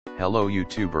Hello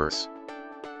YouTubers.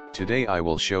 Today I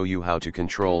will show you how to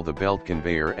control the belt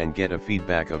conveyor and get a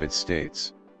feedback of its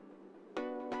states.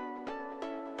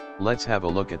 Let's have a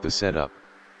look at the setup.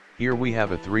 Here we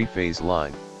have a 3-phase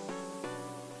line.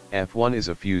 F1 is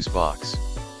a fuse box.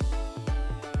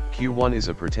 Q1 is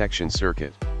a protection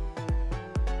circuit.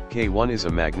 K1 is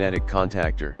a magnetic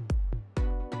contactor.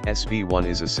 SV1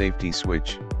 is a safety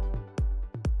switch.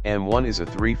 M1 is a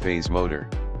 3-phase motor.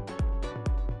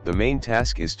 The main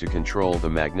task is to control the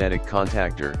magnetic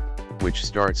contactor, which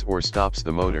starts or stops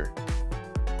the motor.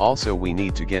 Also we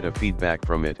need to get a feedback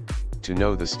from it, to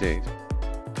know the state.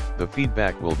 The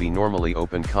feedback will be normally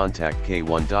open contact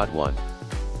K1.1.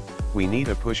 We need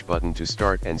a push button to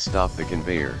start and stop the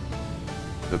conveyor.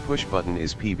 The push button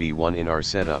is PB1 in our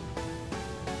setup.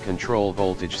 Control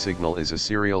voltage signal is a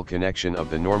serial connection of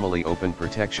the normally open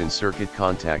protection circuit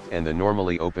contact and the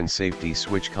normally open safety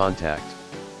switch contact.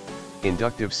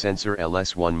 Inductive sensor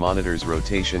LS1 monitors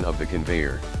rotation of the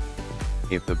conveyor.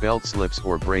 If the belt slips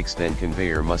or breaks, then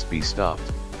conveyor must be stopped.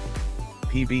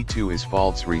 PB2 is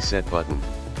faults reset button.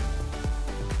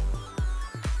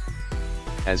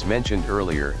 As mentioned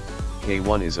earlier,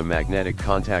 K1 is a magnetic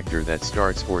contactor that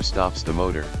starts or stops the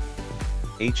motor.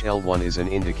 HL1 is an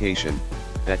indication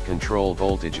that control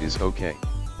voltage is OK.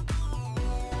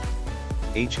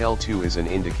 HL2 is an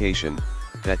indication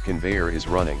that conveyor is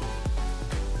running.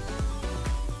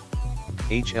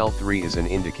 HL3 is an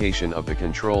indication of the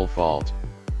control fault.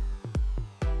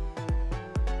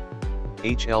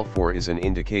 HL4 is an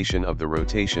indication of the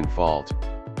rotation fault.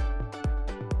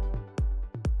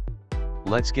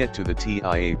 Let's get to the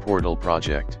TIA Portal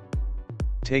project.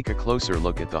 Take a closer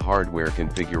look at the hardware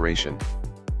configuration.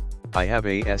 I have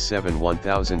a S7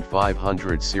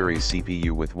 1500 series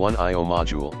CPU with one I/O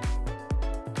module.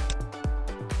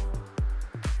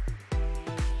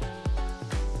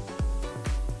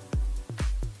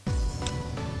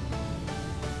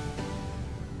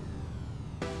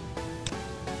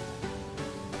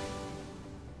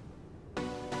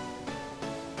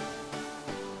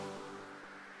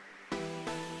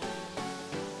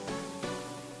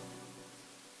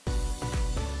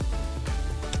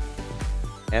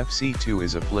 FC2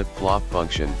 is a flip-flop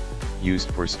function,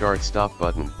 used for start-stop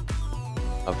button.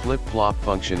 A flip-flop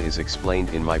function is explained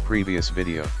in my previous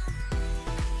video.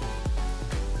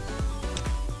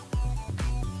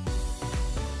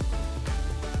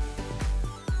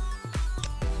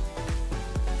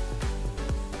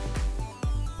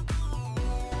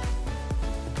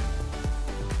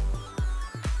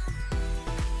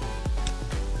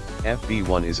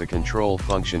 FB1 is a control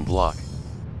function block.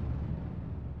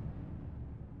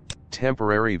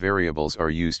 Temporary variables are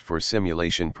used for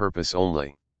simulation purpose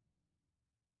only.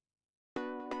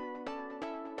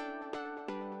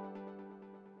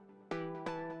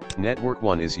 Network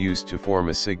 1 is used to form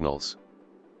a signals.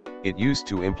 It used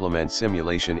to implement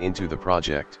simulation into the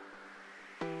project.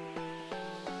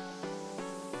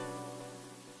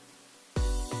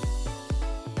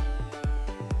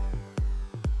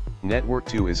 Network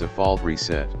 2 is a fault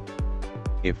reset.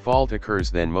 If fault occurs,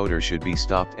 then motor should be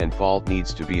stopped and fault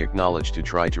needs to be acknowledged to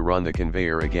try to run the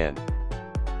conveyor again.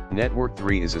 Network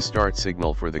 3 is a start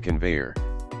signal for the conveyor.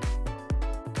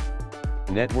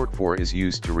 Network 4 is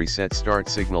used to reset start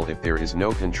signal if there is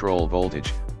no control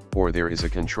voltage, or there is a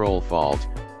control fault,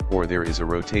 or there is a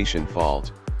rotation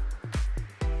fault.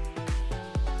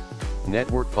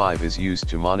 Network 5 is used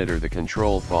to monitor the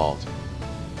control fault.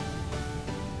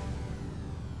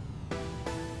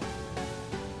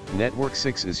 Network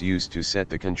 6 is used to set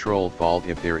the control fault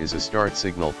if there is a start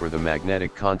signal for the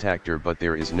magnetic contactor but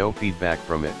there is no feedback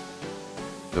from it.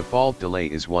 The fault delay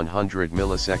is 100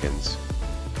 milliseconds.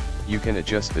 You can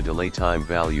adjust the delay time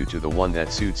value to the one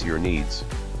that suits your needs.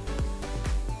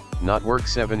 Network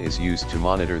 7 is used to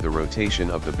monitor the rotation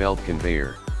of the belt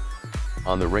conveyor.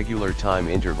 On the regular time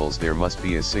intervals there must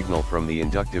be a signal from the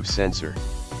inductive sensor.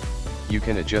 You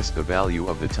can adjust the value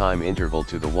of the time interval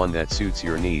to the one that suits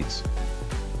your needs.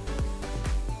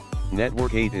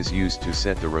 Network 8 is used to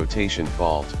set the rotation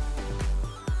fault.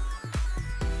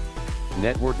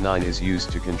 Network 9 is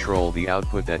used to control the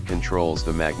output that controls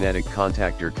the magnetic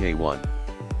contactor K1.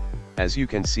 As you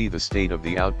can see, the state of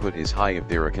the output is high if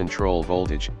there is a control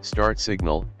voltage, start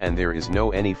signal, and there is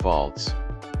no any faults.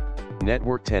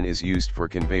 Network 10 is used for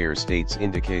conveyor states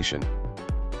indication.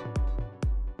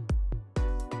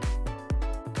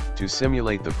 To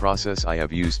simulate the process I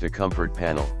have used a comfort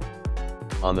panel.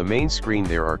 On the main screen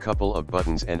there are couple of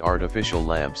buttons and artificial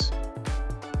lamps.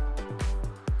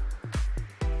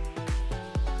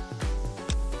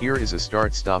 Here is a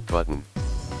start-stop button.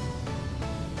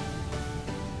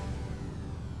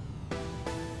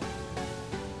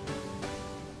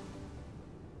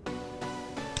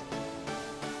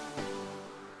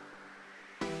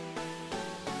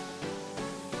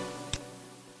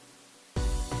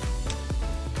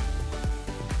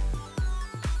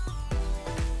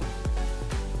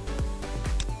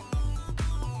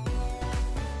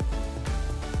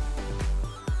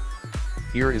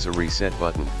 Here is a reset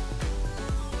button.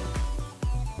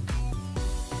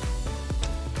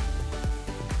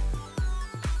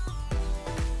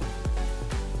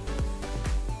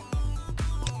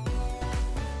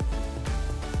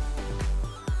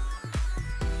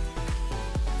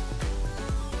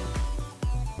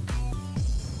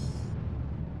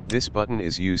 This button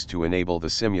is used to enable the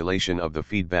simulation of the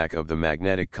feedback of the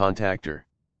magnetic contactor.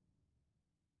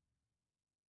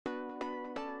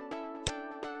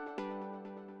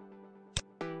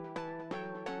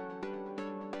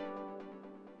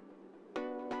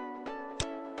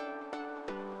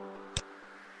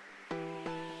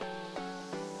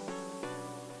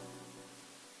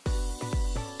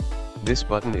 This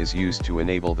button is used to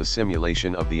enable the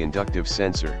simulation of the inductive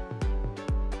sensor.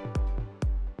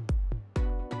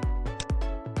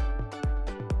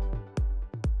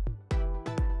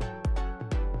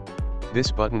 This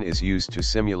button is used to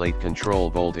simulate control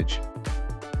voltage.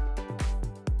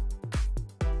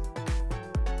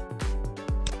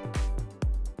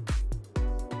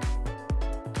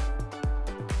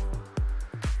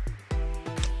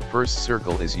 First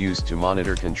circle is used to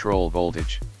monitor control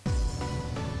voltage.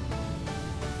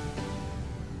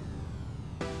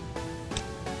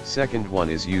 Second one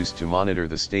is used to monitor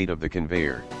the state of the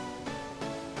conveyor.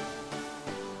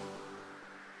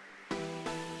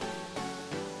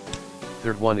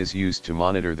 Third one is used to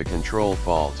monitor the control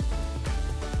fault.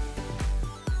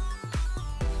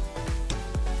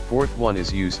 Fourth one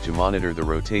is used to monitor the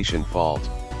rotation fault.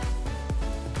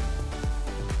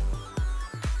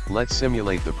 Let's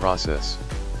simulate the process.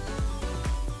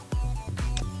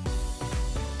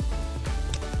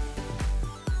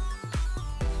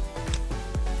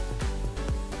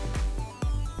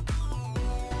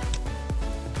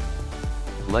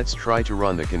 Let's try to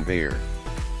run the conveyor.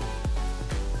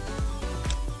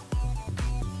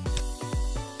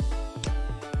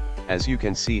 As you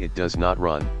can see, it does not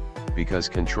run, because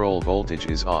control voltage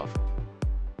is off.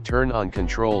 Turn on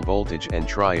control voltage and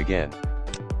try again.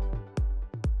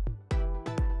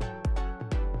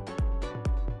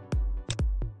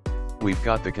 We've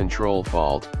got the control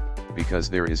fault, because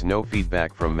there is no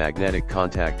feedback from magnetic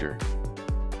contactor.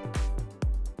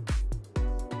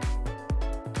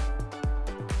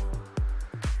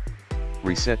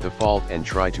 Reset the fault and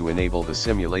try to enable the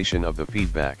simulation of the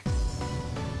feedback.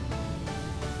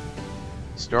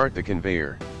 Start the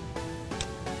conveyor.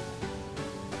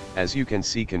 As you can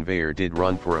see, conveyor did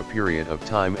run for a period of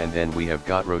time and then we have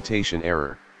got rotation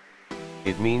error.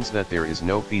 It means that there is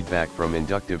no feedback from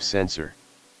inductive sensor.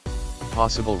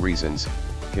 Possible reasons: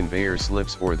 conveyor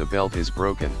slips or the belt is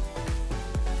broken.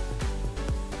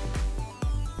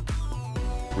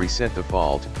 Reset the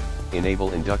fault,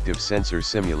 enable inductive sensor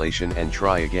simulation and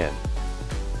try again.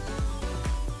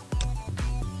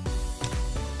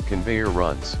 Conveyor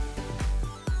runs.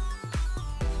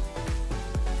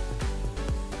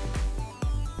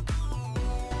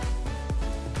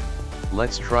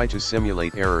 Let's try to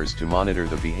simulate errors to monitor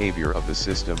the behavior of the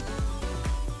system.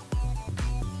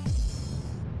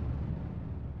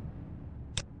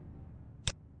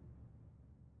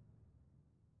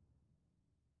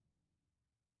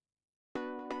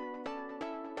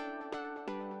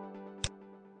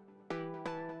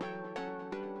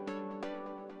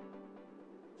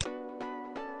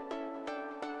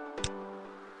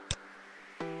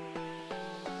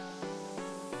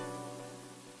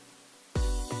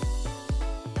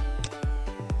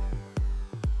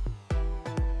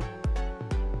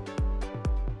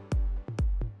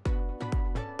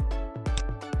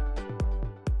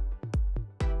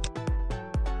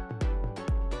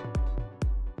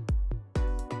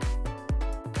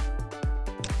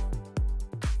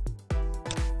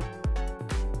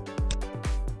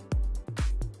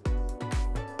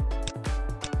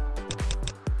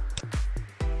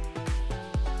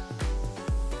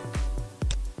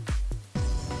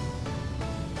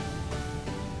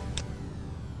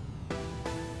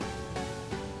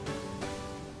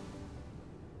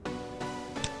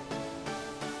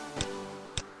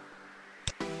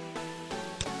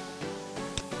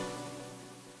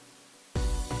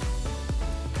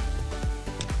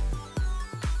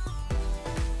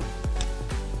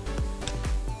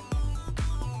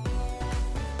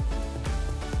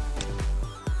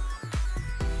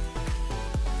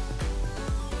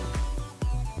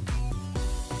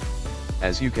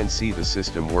 As you can see, the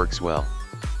system works well.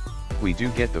 We do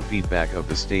get the feedback of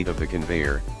the state of the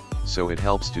conveyor, so it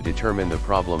helps to determine the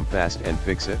problem fast and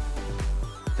fix it.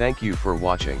 Thank you for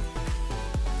watching.